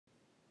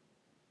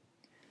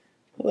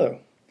Hello,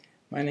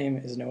 my name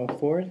is Noah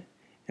Ford,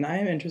 and I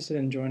am interested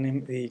in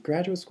joining the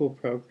graduate school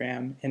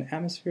program in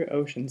Atmosphere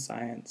Ocean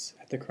Science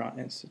at the Courant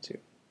Institute.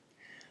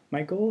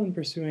 My goal in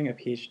pursuing a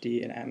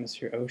PhD in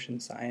Atmosphere Ocean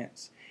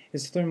Science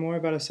is to learn more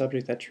about a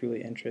subject that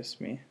truly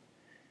interests me.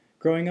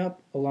 Growing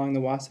up along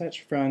the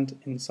Wasatch Front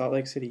in Salt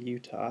Lake City,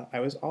 Utah, I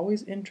was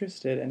always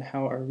interested in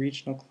how our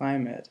regional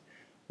climate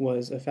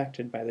was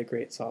affected by the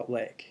Great Salt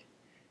Lake.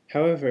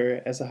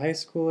 However, as a high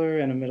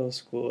schooler and a middle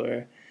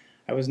schooler,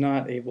 I was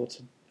not able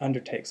to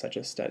undertake such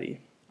a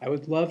study. I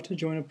would love to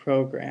join a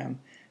program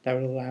that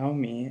would allow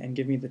me and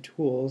give me the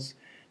tools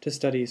to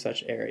study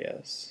such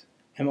areas.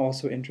 I'm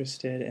also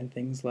interested in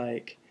things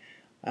like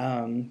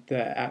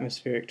the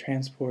atmospheric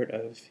transport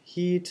of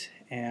heat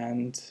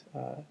and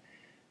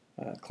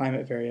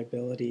climate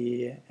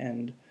variability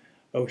and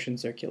ocean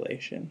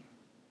circulation.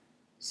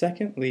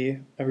 Secondly,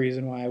 a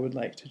reason why I would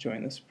like to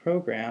join this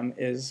program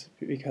is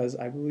because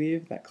I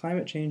believe that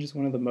climate change is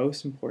one of the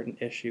most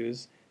important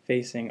issues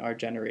facing our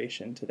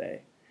generation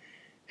today.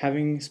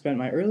 Having spent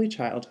my early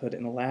childhood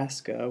in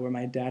Alaska, where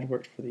my dad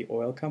worked for the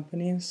oil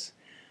companies,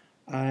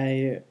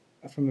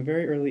 from a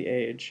very early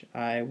age,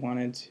 I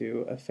wanted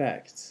to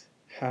affect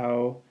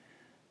how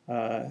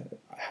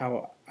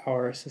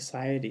our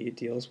society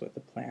deals with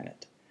the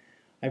planet.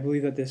 I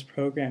believe that this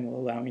program will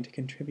allow me to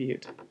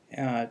contribute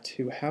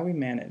to how we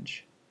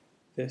manage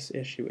this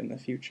issue in the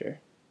future.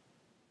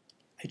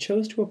 I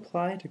chose to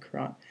apply to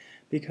Courant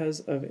because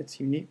of its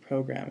unique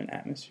program in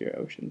atmosphere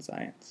ocean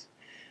science.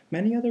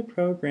 Many other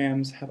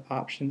programs have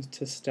options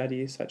to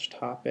study such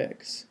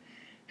topics.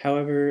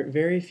 However,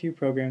 very few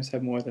programs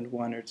have more than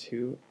one or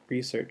two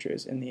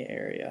researchers in the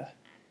area.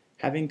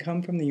 Having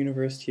come from the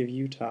University of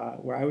Utah,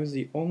 where I was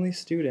the only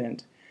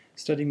student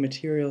studying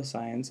material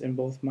science in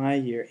both my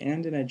year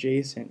and in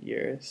adjacent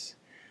years,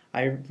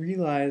 I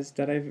realized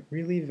that I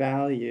really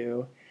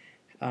value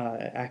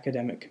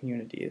academic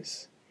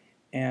communities.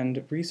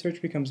 And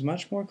research becomes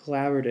much more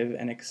collaborative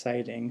and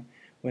exciting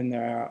when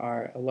there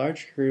are a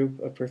large group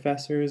of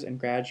professors and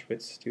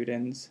graduate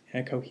students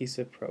in a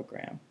cohesive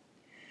program.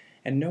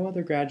 And no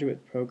other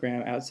graduate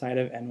program outside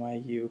of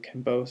NYU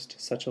can boast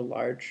such a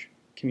large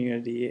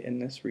community in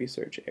this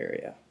research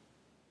area.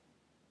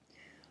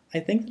 I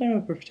think that I'm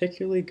a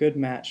particularly good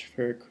match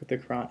for the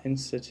Courant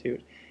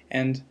Institute,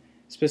 and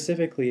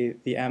specifically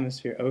the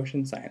Atmosphere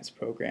Ocean Science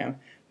program,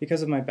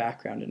 because of my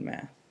background in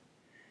math.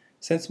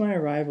 Since my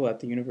arrival at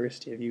the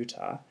University of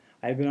Utah,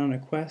 I've been on a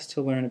quest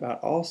to learn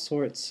about all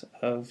sorts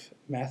of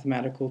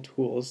mathematical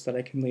tools that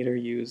I can later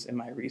use in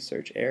my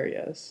research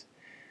areas.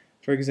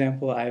 For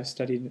example, I've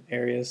studied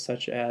areas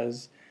such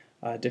as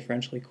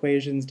differential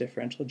equations,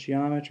 differential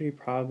geometry,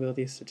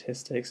 probability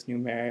statistics,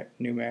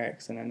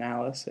 numerics, and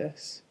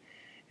analysis.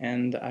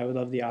 And I would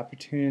love the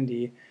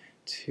opportunity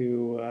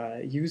to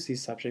use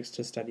these subjects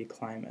to study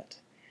climate.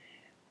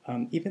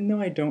 Even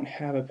though I don't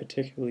have a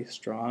particularly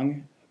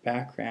strong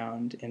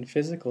background in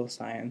physical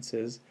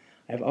sciences,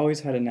 I've always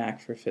had a knack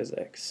for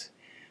physics.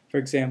 For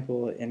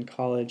example, in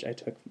college I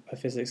took a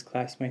physics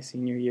class my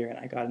senior year and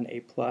I got an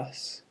A+.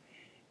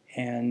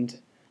 And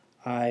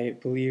I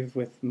believe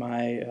with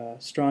my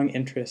strong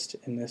interest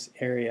in this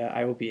area,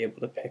 I will be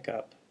able to pick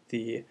up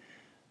the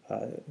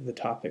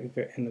topic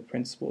and the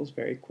principles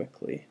very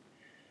quickly.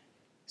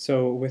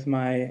 So with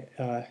my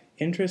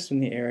interest in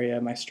the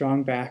area, my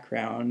strong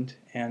background,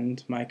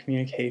 and my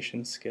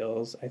communication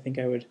skills, I think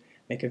I would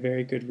make a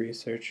very good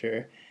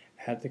researcher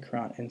at the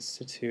Courant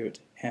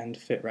Institute and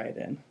fit right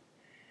in.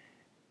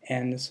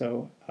 And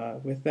so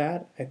with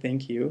that, I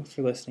thank you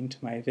for listening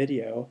to my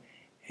video,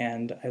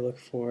 and I look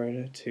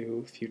forward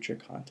to future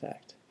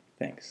contact.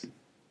 Thanks.